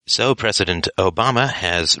So President Obama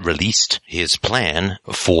has released his plan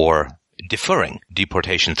for deferring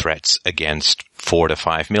deportation threats against 4 to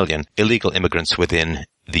 5 million illegal immigrants within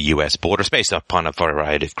the U.S. borders based upon a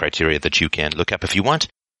variety of criteria that you can look up if you want.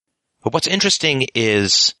 But what's interesting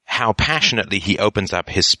is how passionately he opens up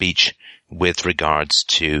his speech with regards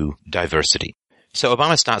to diversity. So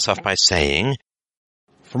Obama starts off by saying,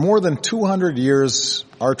 for more than 200 years,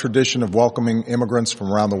 our tradition of welcoming immigrants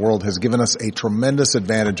from around the world has given us a tremendous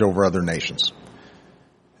advantage over other nations.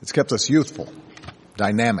 It's kept us youthful,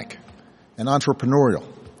 dynamic, and entrepreneurial.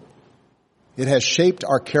 It has shaped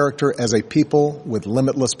our character as a people with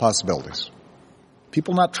limitless possibilities.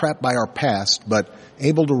 People not trapped by our past, but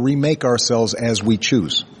able to remake ourselves as we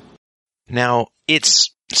choose. Now,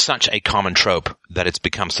 it's such a common trope that it's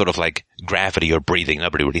become sort of like gravity or breathing.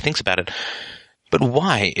 Nobody really thinks about it. But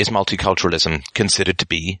why is multiculturalism considered to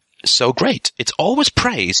be so great? It's always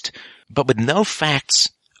praised, but with no facts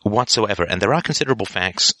whatsoever. And there are considerable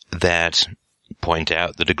facts that point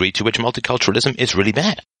out the degree to which multiculturalism is really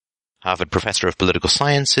bad. Harvard professor of political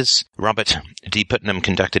sciences, Robert D. Putnam,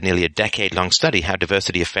 conducted nearly a decade-long study how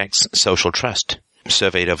diversity affects social trust.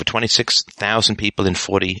 Surveyed over 26,000 people in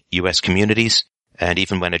 40 U.S. communities, and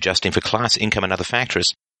even when adjusting for class, income, and other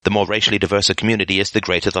factors, the more racially diverse a community is, the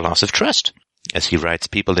greater the loss of trust. As he writes,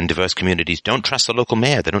 people in diverse communities don't trust the local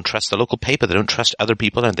mayor, they don't trust the local paper, they don't trust other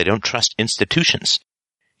people, and they don't trust institutions.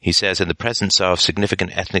 He says, in the presence of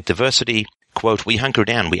significant ethnic diversity, quote, we hunker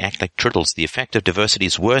down, we act like turtles. The effect of diversity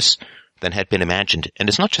is worse than had been imagined. And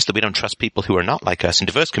it's not just that we don't trust people who are not like us in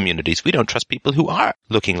diverse communities, we don't trust people who are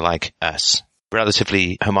looking like us.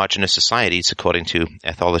 Relatively homogeneous societies, according to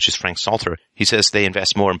ethologist Frank Salter, he says they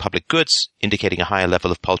invest more in public goods, indicating a higher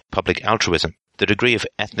level of public altruism. The degree of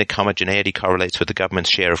ethnic homogeneity correlates with the government's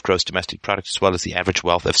share of gross domestic product as well as the average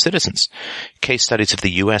wealth of citizens. Case studies of the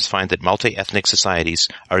U.S. find that multi-ethnic societies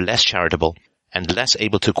are less charitable and less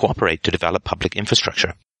able to cooperate to develop public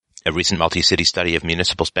infrastructure. A recent multi-city study of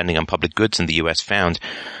municipal spending on public goods in the U.S. found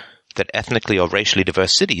that ethnically or racially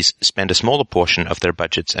diverse cities spend a smaller portion of their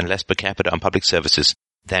budgets and less per capita on public services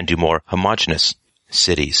than do more homogeneous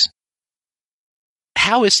cities.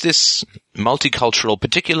 How is this multicultural,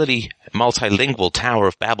 particularly multilingual Tower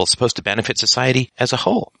of Babel supposed to benefit society as a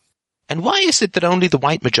whole? And why is it that only the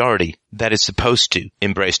white majority that is supposed to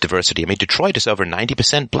embrace diversity? I mean, Detroit is over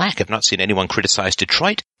 90% black. I've not seen anyone criticize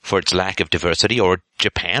Detroit for its lack of diversity, or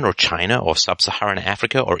Japan, or China, or sub-Saharan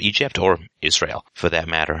Africa, or Egypt, or Israel, for that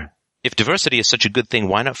matter. If diversity is such a good thing,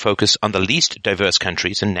 why not focus on the least diverse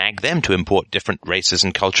countries and nag them to import different races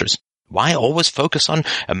and cultures? Why always focus on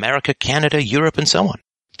America, Canada, Europe, and so on?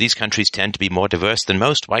 These countries tend to be more diverse than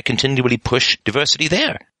most. Why continually push diversity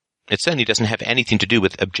there? It certainly doesn't have anything to do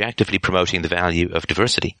with objectively promoting the value of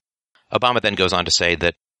diversity. Obama then goes on to say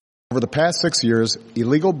that over the past 6 years,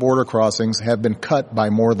 illegal border crossings have been cut by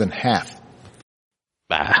more than half.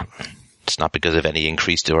 It's not because of any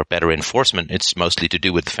increased or better enforcement. It's mostly to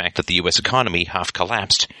do with the fact that the U.S. economy half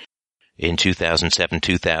collapsed in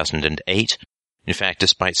 2007-2008. In fact,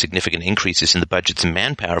 despite significant increases in the budgets and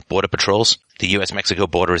manpower of border patrols, the U.S.-Mexico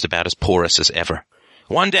border is about as porous as ever.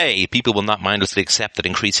 One day, people will not mindlessly accept that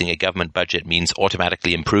increasing a government budget means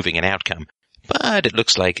automatically improving an outcome. But it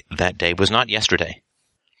looks like that day was not yesterday.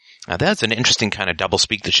 Now, that's an interesting kind of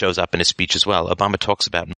doublespeak that shows up in his speech as well. Obama talks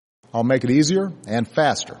about, I'll make it easier and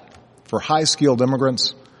faster for high-skilled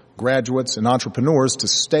immigrants, graduates, and entrepreneurs to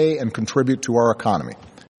stay and contribute to our economy.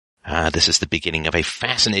 This is the beginning of a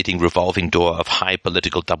fascinating revolving door of high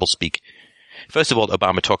political doublespeak. First of all,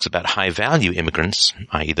 Obama talks about high-value immigrants,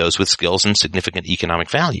 i.e. those with skills and significant economic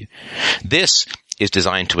value. This is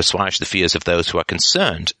designed to assuage the fears of those who are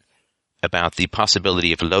concerned about the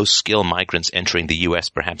possibility of low-skill migrants entering the U.S.,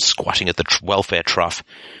 perhaps squatting at the welfare trough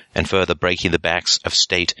and further breaking the backs of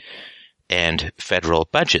state and federal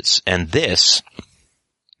budgets. And this,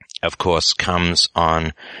 of course, comes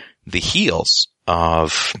on the heels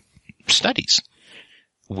of studies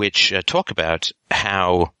which talk about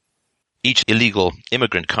how each illegal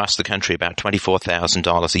immigrant costs the country about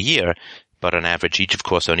 $24,000 a year, but on average each, of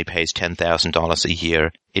course, only pays $10,000 a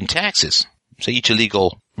year in taxes. So each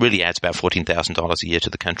illegal really adds about $14,000 a year to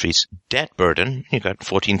the country's debt burden. You've got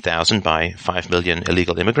 $14,000 by 5 million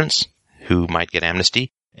illegal immigrants who might get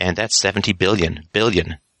amnesty, and that's $70 billion.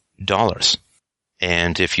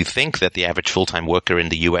 And if you think that the average full-time worker in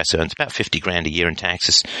the U.S. earns about $50,000 a year in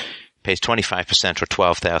taxes, pays 25% or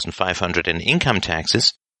 $12,500 in income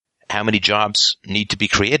taxes, how many jobs need to be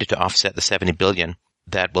created to offset the $70 billion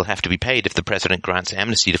that will have to be paid if the president grants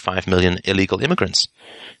amnesty to 5 million illegal immigrants?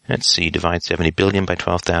 Let's see, divide 70 billion by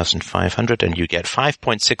 12,500 and you get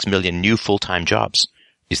 5.6 million new full-time jobs.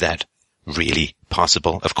 Is that really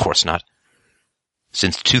possible? Of course not.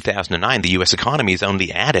 Since 2009, the U.S. economy has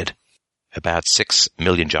only added about 6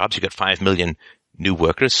 million jobs. You've got 5 million new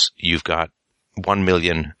workers. You've got 1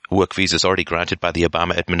 million work visas already granted by the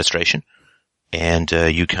Obama administration. And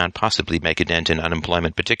you can't possibly make a dent in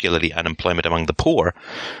unemployment, particularly unemployment among the poor,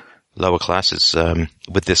 lower classes,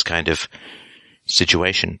 with this kind of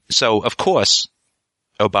situation. So, of course,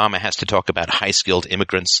 Obama has to talk about high-skilled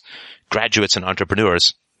immigrants, graduates, and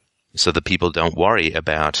entrepreneurs so that people don't worry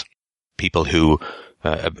about people who,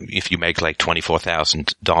 if you make like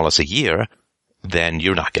 $24,000 a year, then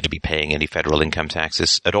you're not going to be paying any federal income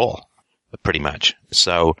taxes at all, pretty much.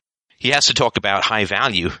 So he has to talk about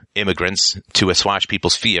high-value immigrants to assuage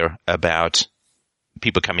people's fear about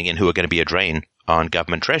people coming in who are going to be a drain on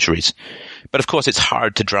government treasuries. But of course, it's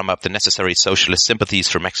hard to drum up the necessary socialist sympathies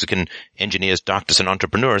for Mexican engineers, doctors, and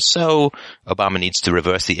entrepreneurs. So Obama needs to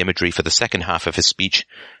reverse the imagery for the second half of his speech,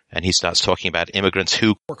 and he starts talking about immigrants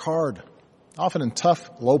who work hard, often in tough,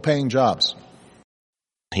 low-paying jobs.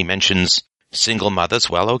 He mentions single mothers.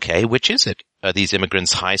 Well, okay, which is it? Are these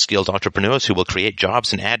immigrants high-skilled entrepreneurs who will create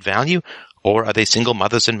jobs and add value, or are they single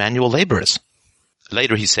mothers and manual laborers?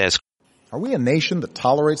 Later he says, are we a nation that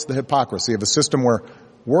tolerates the hypocrisy of a system where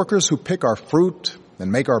workers who pick our fruit and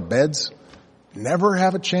make our beds never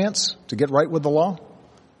have a chance to get right with the law?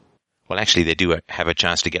 Well, actually, they do have a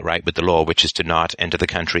chance to get right with the law, which is to not enter the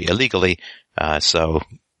country illegally. So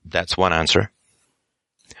that's one answer.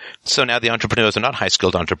 So now the entrepreneurs are not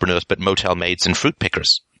high-skilled entrepreneurs, but motel maids and fruit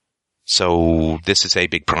pickers. So this is a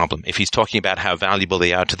big problem. If he's talking about how valuable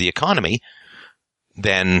they are to the economy,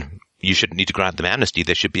 then you shouldn't need to grant them amnesty.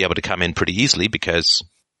 They should be able to come in pretty easily because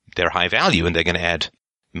they're high value and they're going to add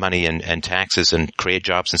money and taxes and create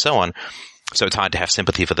jobs and so on. So it's hard to have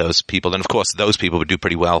sympathy for those people. And of course, those people would do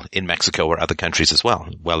pretty well in Mexico or other countries as well.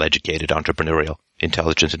 Well-educated, entrepreneurial,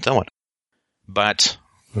 intelligent, and so on. But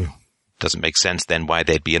it doesn't make sense then why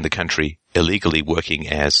they'd be in the country illegally working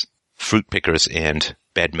as fruit pickers and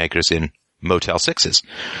bed makers in Motel 6s.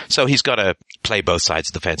 So he's got to play both sides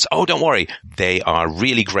of the fence. Oh, don't worry. They are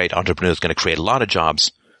really great entrepreneurs, going to create a lot of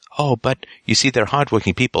jobs. Oh, but you see, they're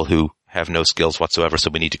hardworking people who have no skills whatsoever, so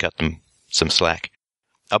we need to cut them some slack.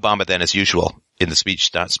 Obama then, as usual, in the speech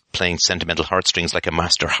starts playing sentimental heartstrings like a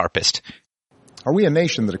master harpist. Are we a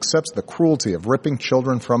nation that accepts the cruelty of ripping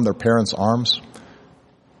children from their parents' arms?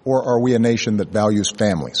 Or are we a nation that values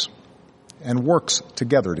families and works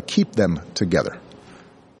together to keep them together?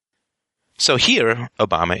 So here,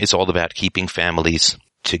 Obama is all about keeping families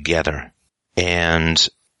together. And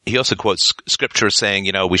he also quotes scripture saying,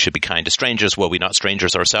 you know, we should be kind to strangers. Were we not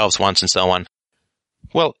strangers ourselves once, and so on?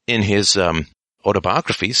 Well, in his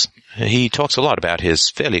autobiographies, he talks a lot about his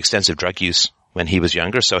fairly extensive drug use when he was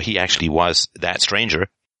younger, so he actually was that stranger.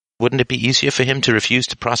 Wouldn't it be easier for him to refuse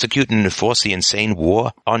to prosecute and enforce the insane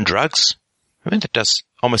war on drugs? I mean, that does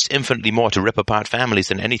almost infinitely more to rip apart families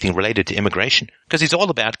than anything related to immigration, because he's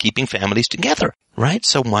all about keeping families together, right?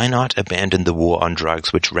 So why not abandon the war on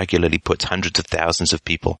drugs, which regularly puts hundreds of thousands of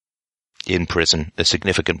people in prison, a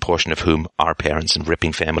significant portion of whom are parents, and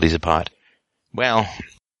ripping families apart? Well,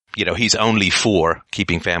 you know, he's only for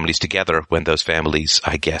keeping families together when those families,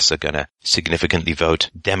 I guess, are going to significantly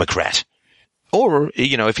vote Democrat. Or,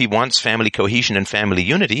 you know, if he wants family cohesion and family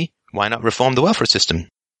unity, why not reform the welfare system?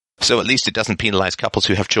 So at least it doesn't penalize couples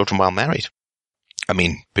who have children while married. I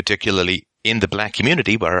mean, particularly in the black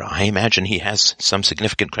community, where I imagine he has some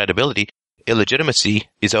significant credibility, illegitimacy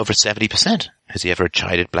is over 70%. Has he ever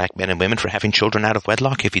chided black men and women for having children out of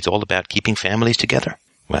wedlock if he's all about keeping families together?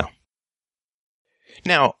 Well,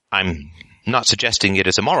 now, I'm not suggesting it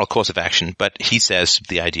is a moral course of action, but he says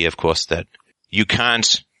the idea, of course, that you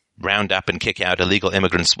can't round up and kick out illegal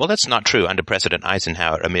immigrants. Well, that's not true. Under President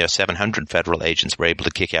Eisenhower, a mere 700 federal agents were able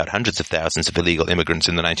to kick out hundreds of thousands of illegal immigrants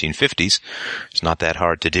in the 1950s. It's not that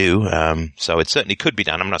hard to do. So it certainly could be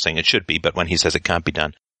done. I'm not saying it should be, but when he says it can't be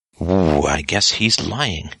done, I guess he's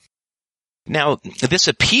lying. Now, this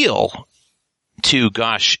appeal to,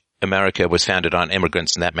 gosh, America was founded on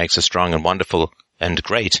immigrants, and that makes us strong and wonderful and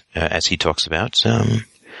great, as he talks about.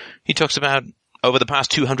 He talks about over the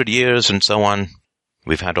past 200 years and so on,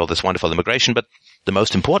 we've had all this wonderful immigration, but the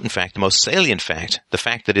most important fact, the most salient fact, the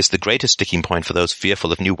fact that is the greatest sticking point for those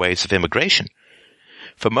fearful of new waves of immigration.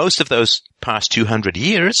 For most of those past 200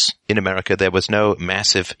 years in America, there was no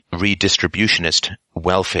massive redistributionist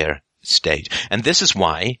welfare state. And this is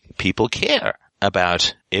why people care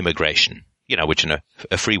about immigration, you know, which in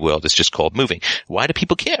a free world is just called moving. Why do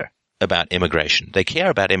people care about immigration? They care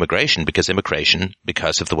about immigration, because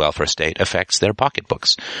of the welfare state, affects their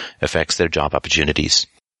pocketbooks, affects their job opportunities.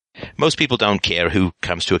 Most people don't care who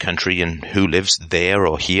comes to a country and who lives there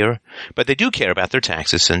or here, but they do care about their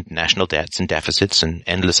taxes and national debts and deficits and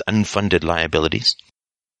endless unfunded liabilities.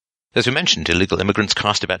 As we mentioned, illegal immigrants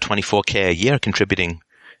cost about $24,000 a year, contributing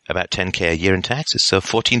about $10,000 a year in taxes. So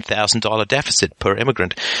 $14,000 deficit per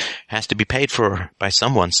immigrant has to be paid for by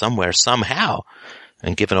someone, somewhere, somehow.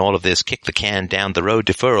 And given all of this kick the can down the road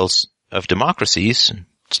deferrals of democracies,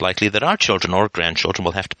 it's likely that our children or grandchildren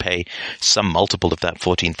will have to pay some multiple of that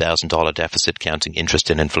 $14,000 deficit, counting interest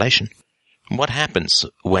and inflation. What happens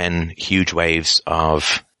when huge waves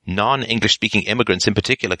of non-English speaking immigrants in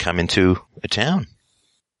particular come into a town?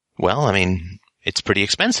 Well, I mean, it's pretty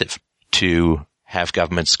expensive to have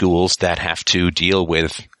government schools that have to deal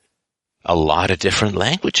with a lot of different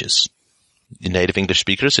languages. Native English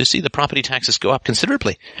speakers who see the property taxes go up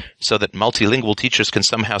considerably, so that multilingual teachers can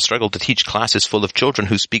somehow struggle to teach classes full of children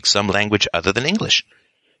who speak some language other than English.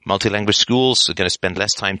 Multilanguage schools are going to spend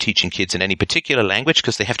less time teaching kids in any particular language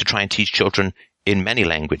because they have to try and teach children in many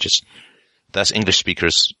languages. Thus, English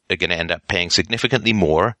speakers are going to end up paying significantly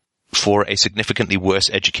more for a significantly worse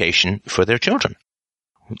education for their children.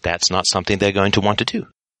 That's not something they're going to want to do.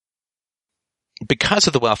 Because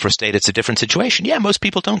of the welfare state, it's a different situation. Yeah, most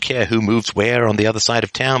people don't care who moves where on the other side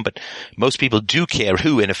of town, but most people do care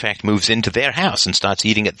who, in effect, moves into their house and starts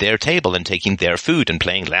eating at their table and taking their food and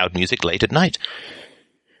playing loud music late at night.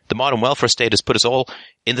 The modern welfare state has put us all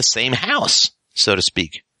in the same house, so to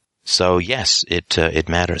speak. So yes, it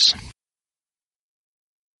matters.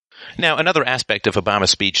 Now, another aspect of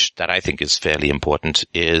Obama's speech that I think is fairly important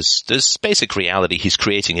is this basic reality: he's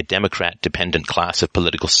creating a Democrat-dependent class of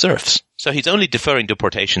political serfs. So he's only deferring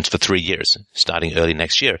deportations for 3 years, starting early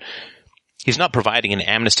next year. He's not providing an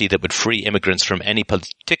amnesty that would free immigrants from any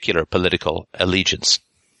particular political allegiance.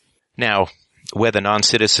 Now, whether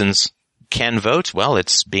non-citizens can vote, well,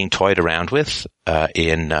 it's being toyed around with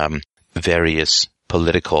in various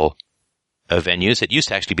political venues. It used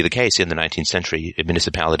to actually be the case in the 19th century.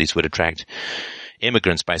 Municipalities would attract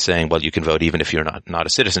immigrants by saying, well, you can vote even if you're not a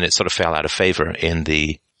citizen. It sort of fell out of favor in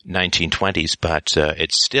the 1920s, but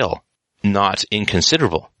it's still not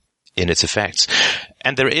inconsiderable in its effects.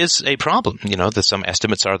 And there is a problem. You know, there's some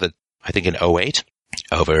estimates are that I think in 2008,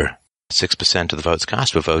 over 6% of the votes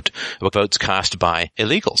cast were votes cast by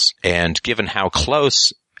illegals. And given how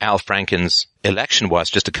close Al Franken's election was,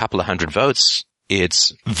 just a couple of hundred votes,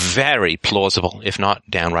 it's very plausible, if not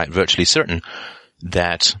downright virtually certain,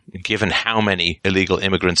 that given how many illegal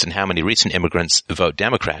immigrants and how many recent immigrants vote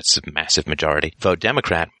Democrats, a massive majority vote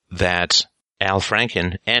Democrat, that Al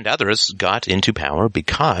Franken and others got into power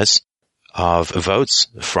because of votes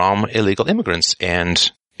from illegal immigrants.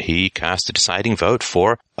 And he cast a deciding vote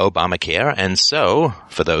for Obamacare. And so,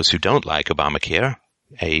 for those who don't like Obamacare,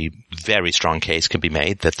 a very strong case can be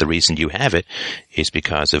made that the reason you have it is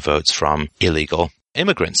because of votes from illegal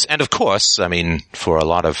immigrants. And of course, I mean, for a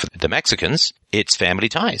lot of the Mexicans, it's family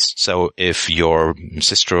ties. So if your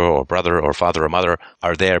sister or brother or father or mother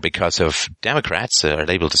are there because of Democrats, are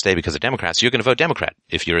able to stay because of Democrats, you're going to vote Democrat.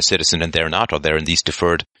 If you're a citizen and they're not, or they're in these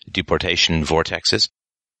deferred deportation vortexes.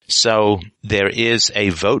 So there is a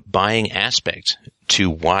vote buying aspect to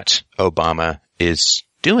what Obama is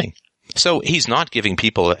doing. So he's not giving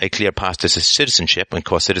people a clear path to citizenship, and of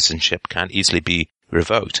course citizenship can't easily be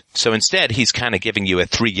revoked. So instead, he's kind of giving you a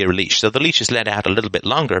 3-year leash. So the leash is let out a little bit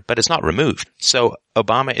longer, but it's not removed. So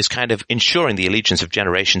Obama is kind of ensuring the allegiance of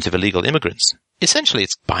generations of illegal immigrants. Essentially,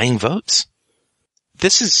 it's buying votes.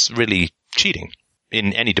 This is really cheating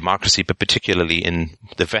in any democracy, but particularly in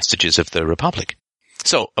the vestiges of the republic.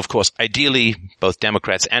 So, of course, ideally, both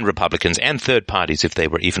Democrats and Republicans and third parties, if they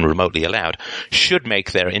were even remotely allowed, should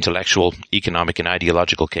make their intellectual, economic, and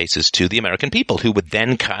ideological cases to the American people, who would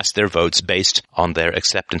then cast their votes based on their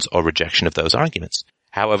acceptance or rejection of those arguments.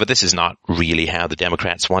 However, this is not really how the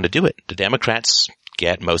Democrats want to do it. The Democrats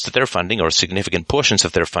get most of their funding, or significant portions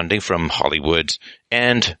of their funding, from Hollywood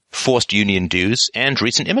and forced union dues and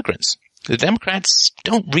recent immigrants. The Democrats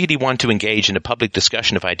don't really want to engage in a public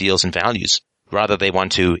discussion of ideals and values. Rather, they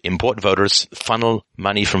want to import voters, funnel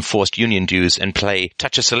money from forced union dues, and play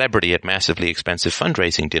touch a celebrity at massively expensive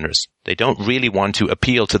fundraising dinners. They don't really want to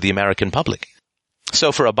appeal to the American public.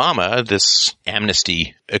 So for Obama, this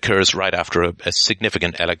amnesty occurs right after a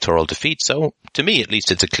significant electoral defeat. So to me, at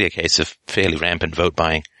least, it's a clear case of fairly rampant vote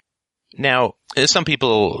buying. Now, some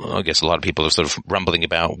people, I guess a lot of people are sort of rumbling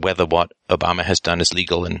about whether what Obama has done is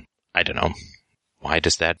legal, and I don't know. Why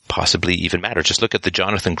does that possibly even matter? Just look at the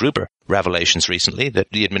Jonathan Gruber revelations recently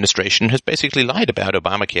that the administration has basically lied about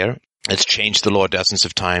Obamacare. It's changed the law dozens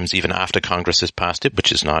of times, even after Congress has passed it,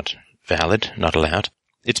 which is not valid, not allowed.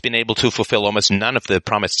 It's been able to fulfill almost none of the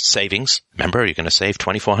promised savings. Remember, you're going to save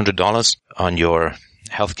 $2,400 on your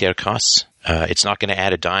healthcare costs. It's not going to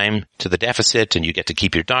add a dime to the deficit, and you get to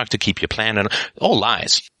keep your doctor, keep your plan, and all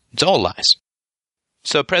lies. It's all lies.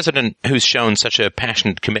 So a president who's shown such a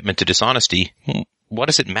passionate commitment to dishonesty, what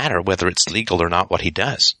does it matter whether it's legal or not what he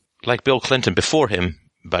does? Like Bill Clinton before him,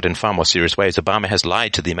 but in far more serious ways, Obama has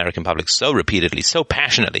lied to the American public so repeatedly, so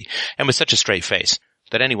passionately, and with such a straight face,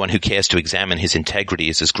 that anyone who cares to examine his integrity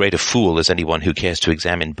is as great a fool as anyone who cares to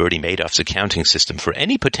examine Bernie Madoff's accounting system for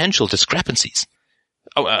any potential discrepancies.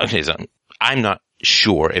 Okay, so I'm not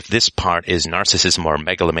sure if this part is narcissism or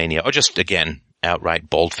megalomania or just, again, outright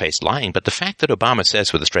bald-faced lying, but the fact that Obama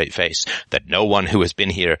says with a straight face that no one who has been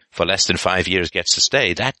here for less than 5 years gets to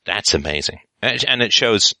stay, that's amazing. And it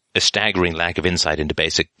shows a staggering lack of insight into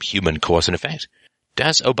basic human cause and effect.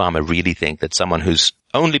 Does Obama really think that someone who's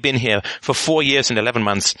only been here for 4 years and 11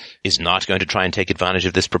 months is not going to try and take advantage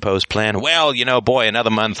of this proposed plan? Well, boy, another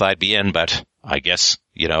month I'd be in, but I guess,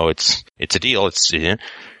 it's a deal.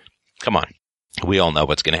 Come on. We all know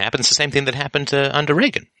what's going to happen. It's the same thing that happened under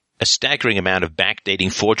Reagan. A staggering amount of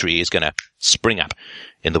backdating forgery is going to spring up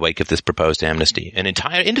in the wake of this proposed amnesty. An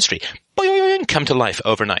entire industry, boing, come to life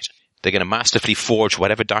overnight. They're going to masterfully forge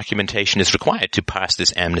whatever documentation is required to pass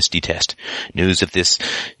this amnesty test. News of this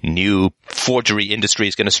new forgery industry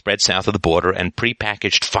is going to spread south of the border, and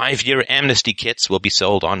prepackaged 5-year amnesty kits will be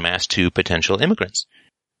sold en masse to potential immigrants.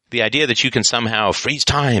 The idea that you can somehow freeze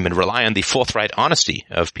time and rely on the forthright honesty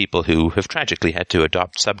of people who have tragically had to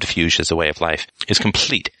adopt subterfuge as a way of life is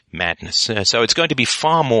complete madness. So it's going to be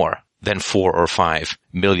far more than 4 or 5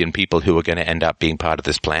 million people who are going to end up being part of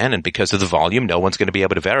this plan. And because of the volume, no one's going to be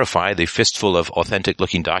able to verify the fistful of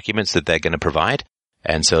authentic-looking documents that they're going to provide.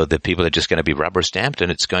 And so the people are just going to be rubber-stamped,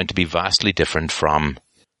 and it's going to be vastly different from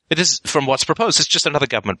what's proposed. It's just another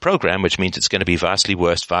government program, which means it's going to be vastly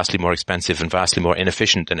worse, vastly more expensive, and vastly more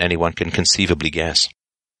inefficient than anyone can conceivably guess.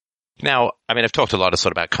 Now, I've talked a lot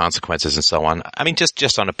about consequences and so on.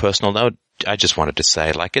 Just on a personal note, I just wanted to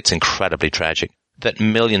say, it's incredibly tragic that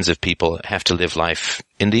millions of people have to live life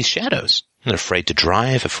in these shadows. They're afraid to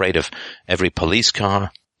drive, afraid of every police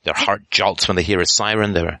car. Their heart jolts when they hear a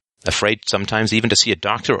siren. They're afraid sometimes even to see a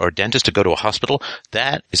doctor or dentist, to go to a hospital.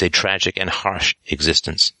 That is a tragic and harsh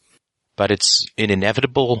existence. But it's an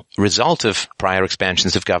inevitable result of prior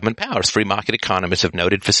expansions of government power. As free market economists have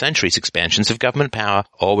noted for centuries, expansions of government power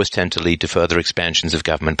always tend to lead to further expansions of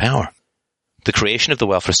government power. The creation of the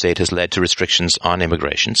welfare state has led to restrictions on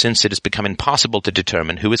immigration, since it has become impossible to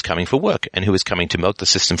determine who is coming for work and who is coming to milk the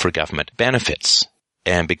system for government benefits.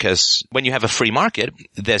 And because when you have a free market,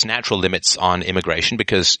 there's natural limits on immigration,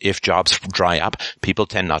 because if jobs dry up, people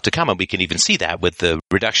tend not to come. And we can even see that with the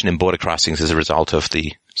reduction in border crossings as a result of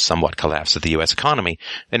the somewhat collapse of the U.S. economy.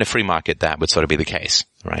 In a free market, that would sort of be the case,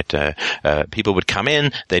 right? People would come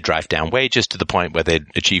in, they'd drive down wages to the point where they'd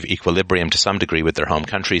achieve equilibrium to some degree with their home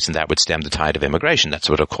countries, and that would stem the tide of immigration. That's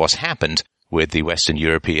what, of course, happened with the Western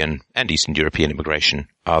European and Eastern European immigration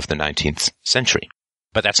of the 19th century.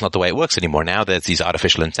 But that's not the way it works anymore. Now there's these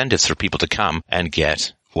artificial incentives for people to come and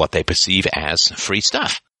get what they perceive as free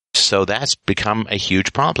stuff. So that's become a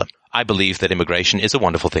huge problem. I believe that immigration is a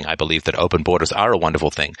wonderful thing. I believe that open borders are a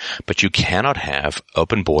wonderful thing. But you cannot have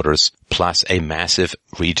open borders plus a massive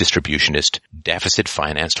redistributionist,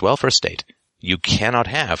 deficit-financed welfare state. You cannot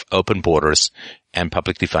have open borders and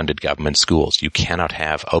publicly funded government schools. You cannot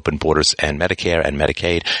have open borders and Medicare and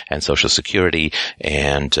Medicaid and Social Security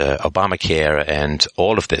and Obamacare and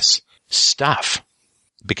all of this stuff,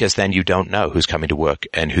 because then you don't know who's coming to work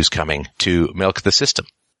and who's coming to milk the system.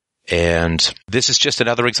 And this is just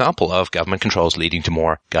another example of government controls leading to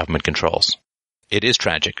more government controls. It is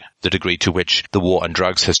tragic, the degree to which the war on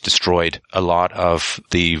drugs has destroyed a lot of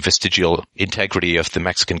the vestigial integrity of the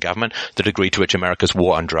Mexican government, the degree to which America's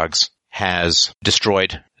war on drugs has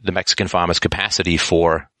destroyed the Mexican farmers' capacity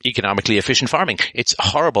for economically efficient farming. It's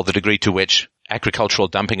horrible the degree to which agricultural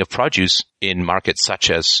dumping of produce in markets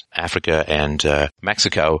such as Africa and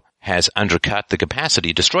Mexico has undercut the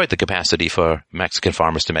capacity, destroyed the capacity for Mexican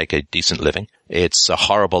farmers to make a decent living. It's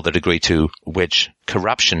horrible the degree to which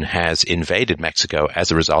corruption has invaded Mexico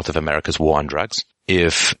as a result of America's war on drugs.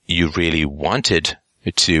 If you really wanted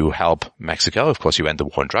to help Mexico, of course you end the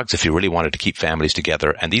war on drugs. If you really wanted to keep families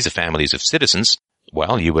together, and these are families of citizens,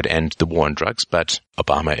 well, you would end the war on drugs, but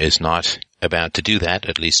Obama is not about to do that,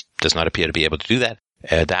 at least does not appear to be able to do that.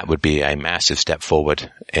 That would be a massive step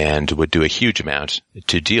forward and would do a huge amount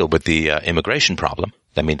to deal with the immigration problem.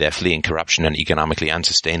 I mean, they're fleeing corruption and economically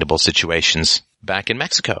unsustainable situations back in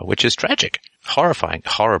Mexico, which is tragic, horrifying,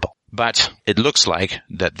 horrible. But it looks like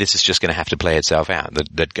that this is just going to have to play itself out,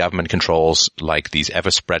 that government controls, like these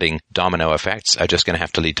ever-spreading domino effects, are just going to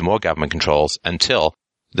have to lead to more government controls until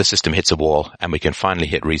the system hits a wall and we can finally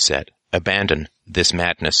hit reset. Abandon this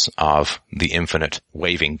madness of the infinite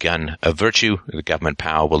waving gun of virtue. The government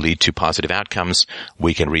power will lead to positive outcomes.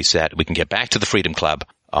 We can reset. We can get back to the freedom club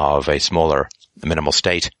of a smaller, minimal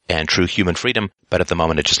state and true human freedom. But at the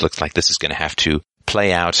moment, it just looks like this is going to have to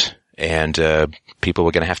play out. And people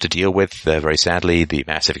are going to have to deal with, very sadly, the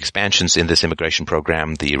massive expansions in this immigration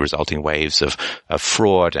program, the resulting waves of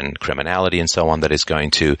fraud and criminality and so on that is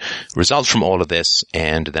going to result from all of this.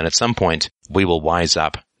 And then at some point, we will wise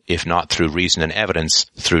up, if not through reason and evidence,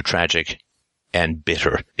 through tragic and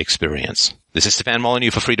bitter experience. This is Stefan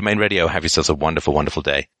Molyneux for Free Domain Radio. Have yourselves a wonderful, wonderful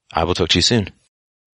day. I will talk to you soon.